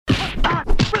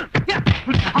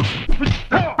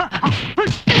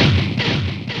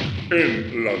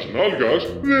Las nalgas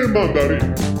de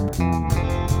mandarim.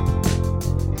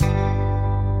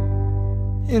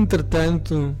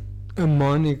 Entretanto, a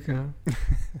Mónica,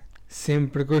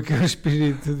 sempre com aquele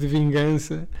espírito de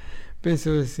vingança,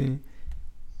 pensou assim: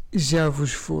 já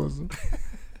vos fodo.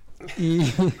 E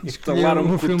Entalaram-me o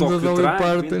com o filme da Tokyo Dolly Drive,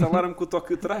 Parton entalaram-me com o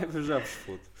Tokyo Drive, eu já vos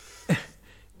fodo.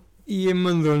 e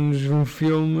mandou-nos um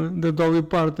filme da Dolly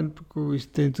Parton, porque isto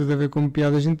tem tudo a ver com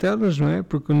piadas internas, não é?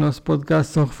 Porque o nosso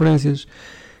podcast são referências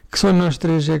que só nós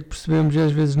três é que percebemos e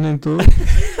às vezes nem todos.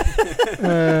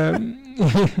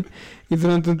 E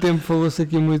durante um tempo falou-se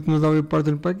aqui muito no Dolly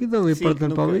Parton para aqui, Dolly Sim, Parton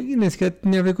para ali, e nem sequer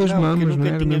tinha a ver com as mamas, nunca não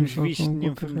era? tínhamos Mesmo só visto com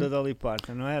nenhum qualquer filme da Dolly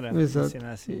Parton, não era? Exato.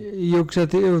 Cena assim. E eu que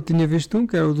eu tinha visto um,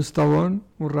 que era o do Stallone,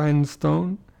 o Ryan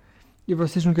Stone, e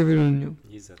vocês nunca viram nenhum.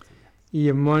 Exatamente. E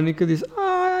a Mónica disse: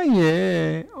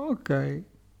 yeah, ok,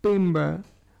 pimba,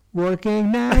 working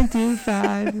 9 to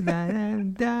 5,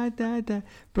 da.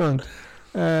 Pronto.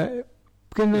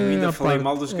 Pequena Eu ainda falei parte,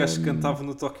 mal dos gajos que cantavam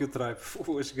no Tokyo Drive.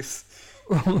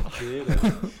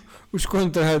 os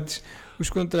contratos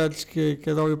que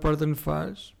a Dolly Parton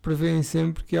faz prevêem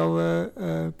sempre que ela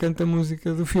canta a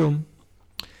música do filme.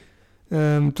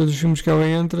 Todos os filmes que ela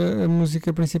entra, a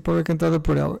música principal é cantada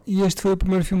por ela. E este foi o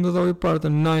primeiro filme da Dolly Parton,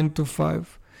 9 to 5,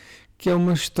 que é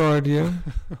uma história.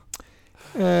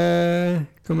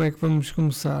 Como é que vamos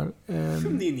começar?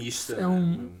 Feminista. É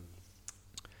um.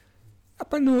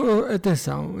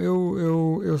 Atenção,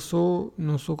 eu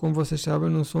não sou, como vocês sabem,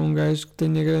 não sou um gajo que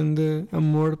tenha grande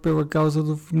amor pela causa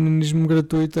do feminismo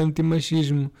gratuito,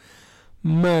 antimachismo.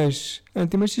 Mas,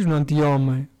 antimachismo,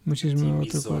 anti-homem, machismo é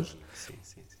outra coisa.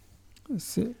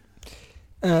 Sim.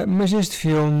 Mas este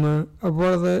filme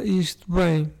aborda isto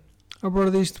bem.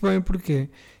 Porquê?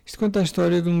 Isto conta a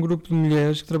história de um grupo de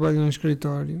mulheres que trabalham no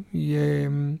escritório e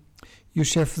o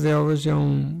chefe delas é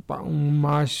um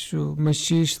macho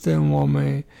machista, um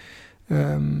homem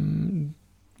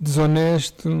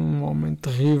desonesto, um homem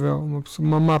terrível,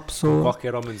 uma má pessoa.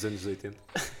 Qualquer homem dos anos 80.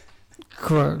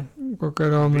 Claro,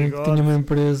 qualquer homem que tinha uma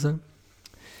empresa.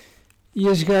 E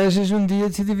as gajas um dia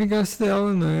decidem vingar-se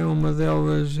dela, não é? Uma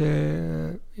delas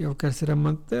ele quer ser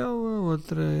amante dela,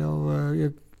 outra ela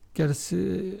quer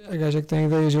ser a gaja que tem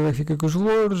ideias, ela fica com os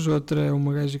louros, outra é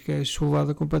uma gaja que é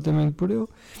chulada completamente por ele.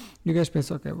 E o gajo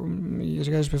pensa, e as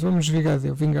gajas pensam, vamos vingar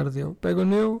dele. Pegam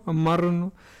nele,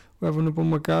 amarram-no, levam-no para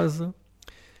uma casa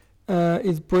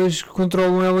e depois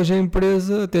controlam elas a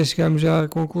empresa, até chegarmos já à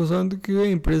conclusão de que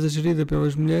a empresa gerida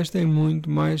pelas mulheres tem muito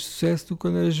mais sucesso do que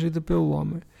quando era gerida pelo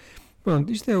homem.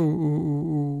 Pronto, isto é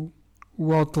o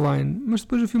outline, mas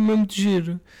depois o filme é muito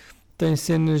giro. Tem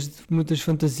cenas de muitas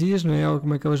fantasias, não é?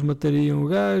 Como é que elas matariam o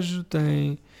gajo,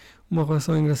 tem uma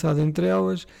relação engraçada entre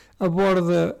elas,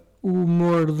 aborda o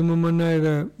humor de uma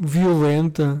maneira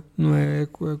violenta, não é?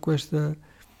 Com esta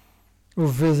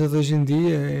leveza de hoje em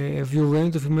dia, é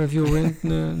violento, o filme é violento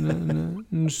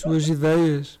nas suas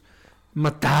ideias.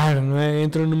 Matar, não é?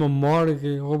 Entram numa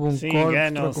morgue, roubam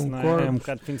corpos, trocam corpos. É um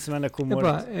bocado de fim de semana com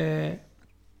morte. É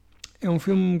um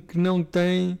filme que não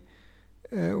tem...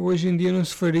 hoje em dia não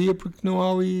se faria porque não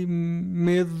há ali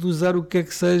medo de usar o que é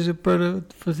que seja para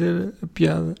fazer a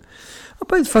piada.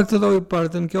 De facto a Dolly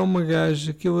Parton, que é uma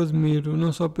gaja que eu admiro,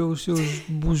 não só pelos seus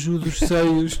bujudos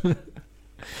seios,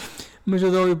 mas a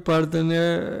Dolly Parton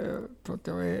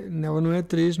ela não é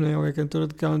atriz, não é? Ela é cantora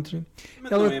de country.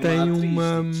 Mas ela não tem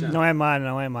uma... Não é má,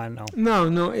 não.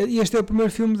 Não, este é o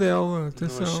primeiro filme dela,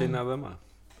 atenção. Não achei nada má.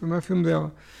 O primeiro filme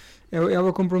dela.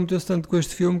 Ela comprometeu-se tanto com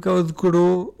este filme que ela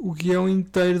decorou o guião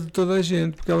inteiro de toda a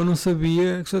gente, porque ela não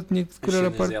sabia que só tinha que decorar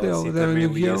a parte dela. Deram-lhe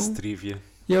o guião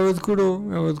e ela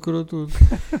decorou tudo.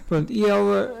 Pronto, e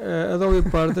a Dolly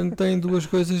Parton tem duas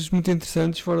coisas muito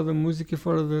interessantes fora da música e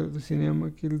fora do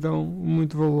cinema que lhe dão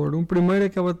muito valor. Um primeiro é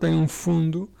que ela tem um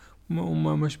fundo,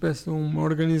 uma espécie de uma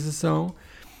organização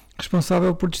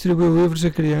responsável por distribuir livros a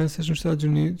crianças nos Estados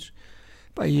Unidos.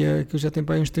 Que já tem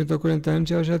uns 30 ou 40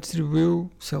 anos, ela já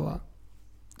distribuiu, sei lá,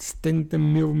 70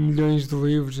 mil milhões de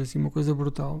livros, assim, uma coisa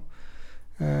brutal,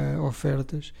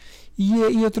 ofertas.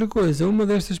 E outra coisa, uma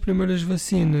destas primeiras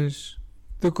vacinas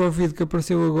da Covid que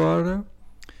apareceu agora,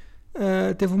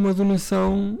 teve uma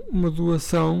doação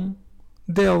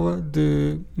dela,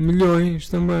 de milhões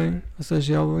também, ou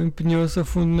seja, ela empenhou-se a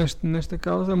fundo nesta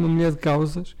causa, é uma mulher de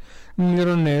causas, uma mulher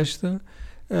honesta,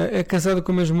 é casada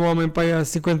com o mesmo homem há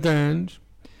 50 anos,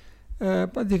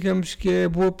 digamos que é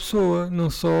boa pessoa, não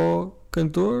só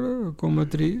cantora como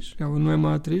atriz. Ela não é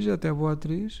má atriz, é até boa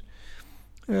atriz.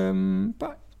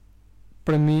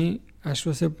 Para mim, acho que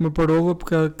é sempre uma parola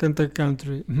porque ela canta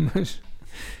country,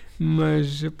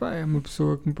 mas é uma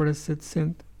pessoa que me parece ser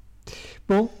decente.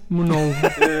 Bom, monólogo.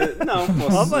 Não,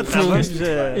 posso.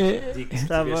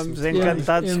 Estávamos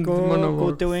encantados com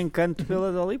o teu encanto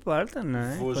pela Dolly Parton, não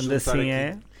é? Quando assim aqui.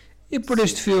 É. E por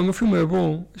este filme, o filme é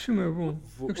bom. O filme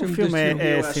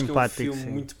é simpático. É um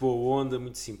filme muito boa onda,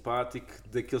 muito simpático,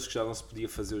 daqueles que já não se podia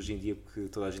fazer hoje em dia, porque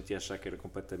toda a gente ia achar que era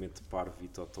completamente parvo e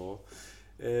totó.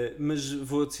 Mas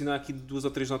vou adicionar aqui 2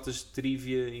 ou 3 notas de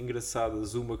trivia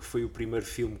engraçadas. Uma que foi o primeiro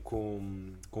filme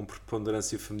com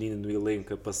preponderância feminina no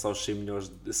elenco a passar os 100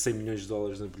 milhões de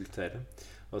dólares na bilheteira,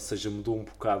 ou seja, mudou um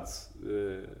bocado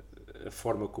a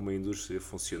forma como a indústria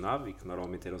funcionava, e que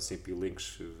normalmente eram sempre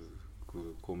elencos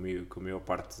com a maior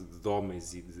parte de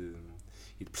homens e de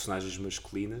personagens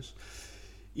masculinas.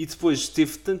 E depois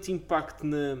teve tanto impacto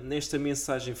nesta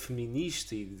mensagem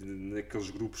feminista e naqueles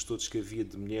grupos todos que havia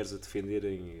de mulheres a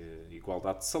defenderem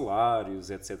igualdade de salários,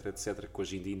 etc, que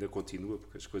hoje em dia ainda continua,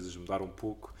 porque as coisas mudaram um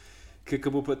pouco, que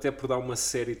acabou até por dar uma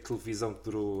série de televisão que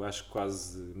durou, acho que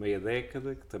quase meia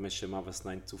década, que também chamava-se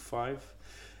 9 to 5.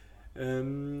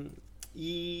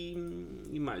 E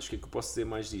mais, o que é que eu posso dizer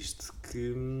mais disto?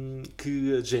 Que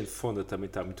a Jane Fonda também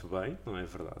está muito bem, não é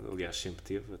verdade? Aliás, sempre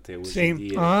teve, até hoje em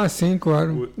dia. Sim,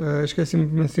 claro. Esqueci-me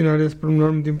de mencionar esse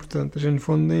pormenor muito importante. A Jane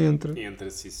Fonda entra. Entra,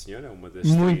 sim senhora, é uma das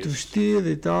muito três. Vestida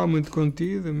e tal, muito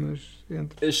contida, mas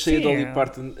entra. Achei a Dolly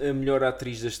Parton a melhor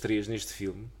atriz das 3 neste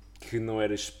filme, que não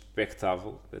era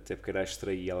expectável, até porque era a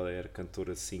estreia e ela era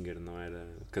cantora singer, não era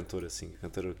cantora singer,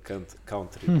 cantora country,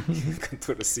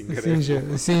 cantora singer.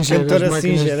 Cantora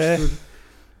singer, é.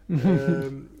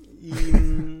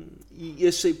 E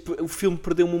achei, o filme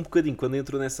perdeu-me um bocadinho quando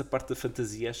entrou nessa parte da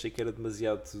fantasia, achei que era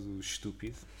demasiado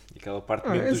estúpido. Aquela parte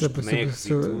mesmo dos bonecos e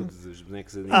tudo, dos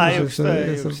bonecos animados. Eu gostei.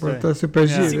 Essa parte está super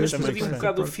gira. Sim, mas perdi um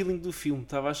bocado o feeling do filme.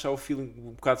 Estava a achar o feeling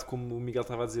um bocado como o Miguel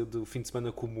estava a dizer, do fim de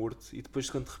semana com o morto. E depois,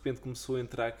 quando de repente começou a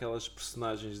entrar aquelas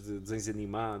personagens de desenhos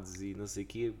animados e não sei o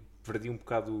quê, perdi um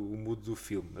bocado o mood do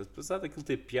filme. Apesar daquilo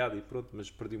ter piada e pronto, mas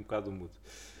perdi um bocado o mood.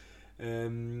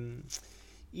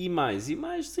 E mais,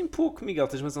 tem pouco. Miguel,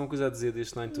 tens mais alguma coisa a dizer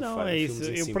deste 9 to 5? Não, é isso.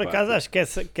 Eu por acaso acho que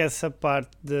essa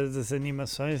parte das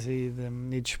animações e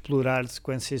de explorar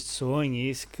sequências de sonho e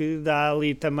isso que dá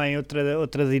ali também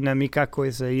outra dinâmica à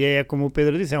coisa. E é como o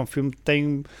Pedro diz, é um filme que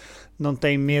não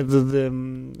tem medo de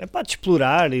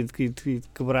explorar e de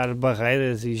quebrar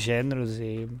barreiras e géneros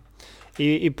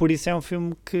e por isso é um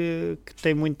filme que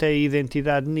tem muita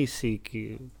identidade nisso e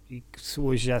que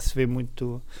hoje já se vê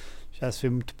muito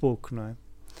pouco, não é?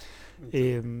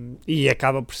 E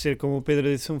acaba por ser, como o Pedro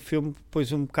disse, um filme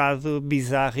depois um bocado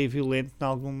bizarro e violento em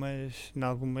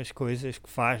algumas coisas que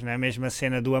faz, não é? Mesmo a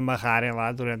cena do amarrarem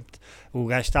lá durante... O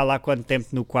gajo está lá quanto tempo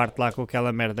no quarto lá com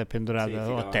aquela merda pendurada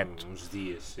ao teto? Uns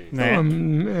dias, sim. Não é?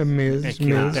 Meses.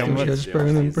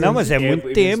 Não, mas é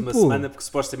muito tempo. Uma semana, porque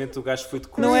supostamente o gajo foi de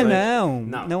coisa. Não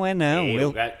é não.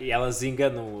 E elas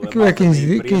enganam. Aquilo é 15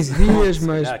 dias,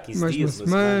 mais uma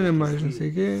semana, mais não sei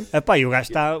o quê. E o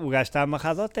gajo está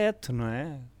amarrado ao teto, não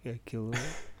é? Aquilo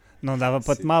não dava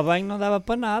para tomar banho, não dava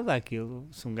para nada. Aquilo,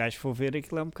 se um gajo for ver,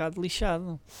 aquilo é um bocado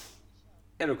lixado.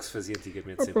 Era o que se fazia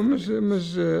antigamente.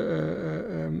 Mas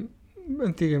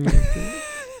antigamente...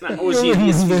 Não, hoje em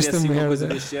dia, se fizesse uma coisa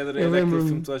deste género, era aquele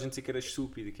filme que toda a gente dizia que era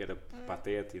estúpido, que era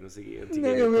patete e não sei o quê.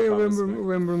 Eu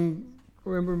lembro-me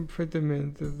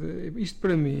perfeitamente. Isto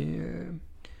para mim,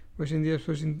 hoje em dia as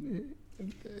pessoas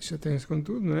chateiam-se com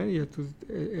tudo, não é? E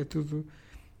tudo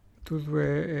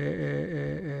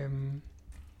é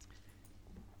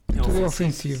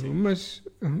ofensivo. Sim. Mas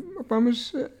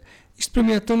isto para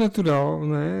mim é tão natural,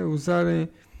 não é? Usarem...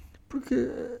 Porque...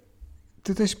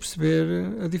 Tu tens de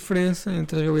perceber a diferença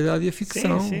entre a realidade e a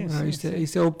ficção. Sim.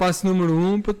 Isso é o passo número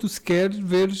 1 para tu sequer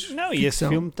veres ficção. E esse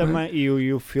filme também, é?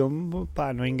 e o filme,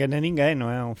 não engana ninguém, não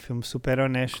é? É um filme super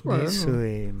honesto nisso.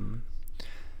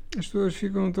 As pessoas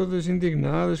ficam todas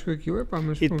indignadas com aquilo.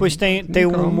 E depois tem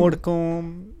um humor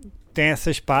com... Tem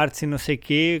essas partes e não sei o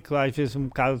quê, que às vezes um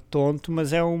bocado tonto,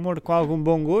 mas é um humor com algum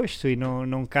bom gosto e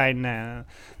não cai na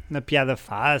piada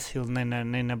fácil,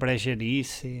 nem na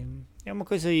brejarice. É uma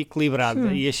coisa equilibrada.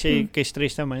 Sim. E achei que as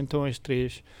 3 também estão as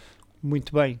 3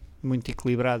 muito bem, muito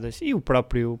equilibradas. E o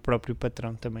próprio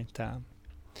patrão também está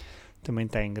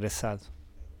engraçado.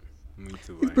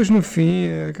 Muito bem. E depois no fim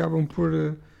acabam por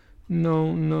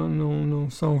não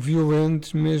são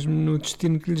violentos mesmo no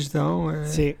destino que lhes dão.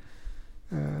 Sim.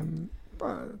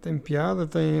 Tem piada,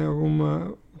 tem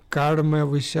alguma... O karma é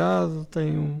lixado,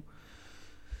 tem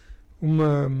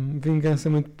uma vingança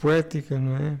muito poética,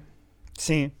 não é?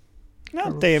 Sim.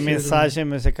 Não, tem a mensagem,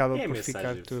 mas acaba por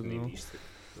ficar tudo...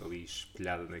 ali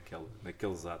espelhada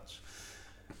naqueles atos.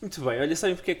 Muito bem, olha,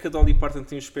 sabem porque é que a Dolly Parton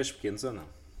tem os pés pequenos ou não?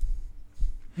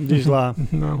 Diz lá.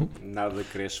 Não. Nada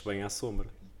cresce bem à sombra.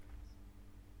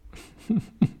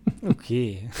 O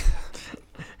quê?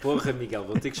 Porra, Miguel,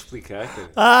 vou ter que explicar,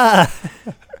 cara.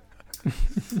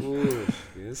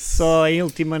 Só em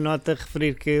última nota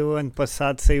referir que o ano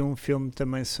passado saiu um filme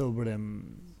também sobre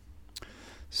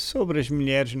as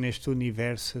mulheres neste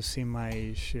universo assim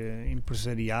mais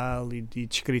empresarial e de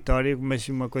escritório, mas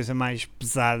uma coisa mais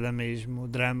pesada mesmo, o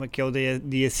drama, que é o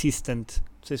The Assistant.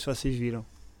 Não sei se vocês viram.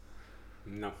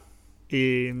 Não.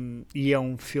 E é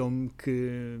um filme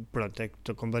que, pronto, é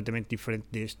completamente diferente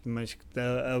deste, mas que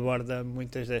aborda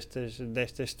muitas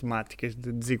destas temáticas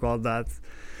de desigualdade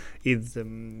e de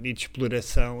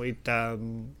exploração, e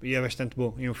é bastante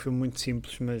bom. É um filme muito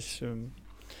simples, mas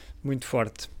muito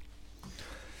forte.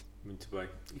 Muito bem.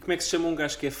 E como é que se chama um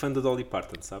gajo que é fã da Dolly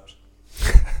Parton, sabes?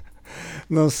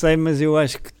 Não sei, mas eu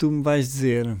acho que tu me vais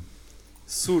dizer.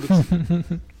 Surdo.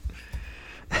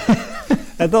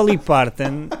 A Dolly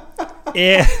Parton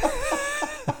é...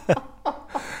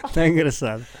 Está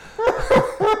engraçado.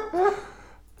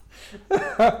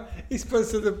 Isso pode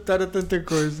se adaptar a tanta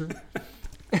coisa.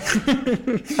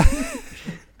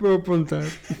 Vou apontar.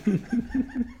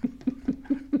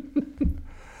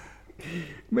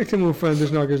 Como é que chama o fã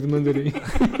das nogas de mandarim?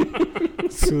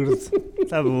 Surdo.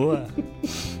 Está boa.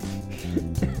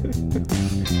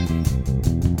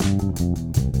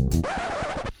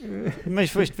 Mas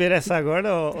foste ver essa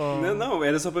agora? Ou... Não,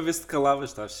 era só para ver se te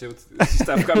calavas. Isto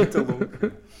está a ficar muito longo.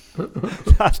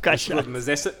 Está a ficar chato. Mas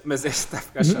esta está a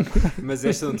ficar chato. Mas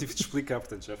esta não tive de explicar,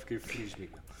 portanto já fiquei feliz,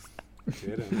 Miguel.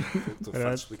 Estou farto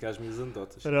de explicar as minhas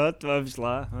anedotas. Pronto, vamos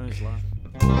lá.